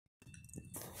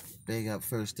Big up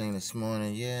first thing this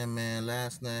morning. Yeah, man,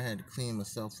 last night I had to clean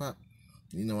myself up.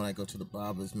 You know, when I go to the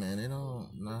barbers, man, they don't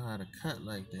know how to cut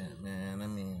like that, man. I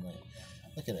mean, like,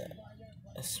 look at that.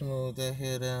 I smooth that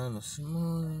hair down the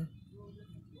smooth.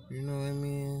 You know what I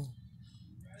mean?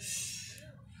 Shh.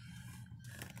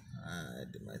 I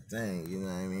did my thing, you know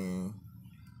what I mean?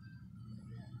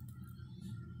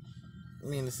 I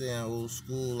mean to say I'm old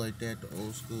school like that, the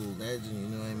old school legend, you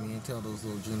know what I mean? Tell those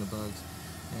little junibugs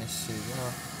and shit,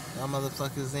 y'all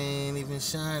motherfuckers ain't even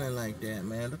shining like that,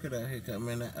 man. Look at that haircut,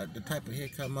 man. The type of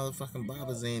haircut motherfucking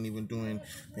barbers ain't even doing.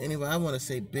 Anyway, I want to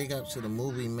say big up to the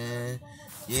movie, man.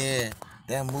 Yeah,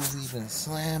 that movie been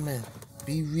slamming.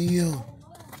 Be real.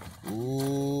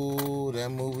 Ooh, that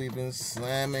movie been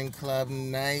slamming. Club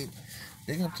Night.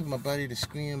 Big up to my buddy, the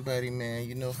Scream Buddy, man.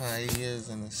 You know how he is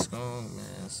and it's strong,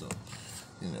 man. So,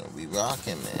 you know, we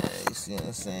rocking, man. You see what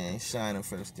I'm saying? Shining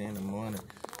first thing in the morning.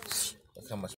 Look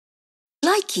how much.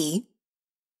 Likey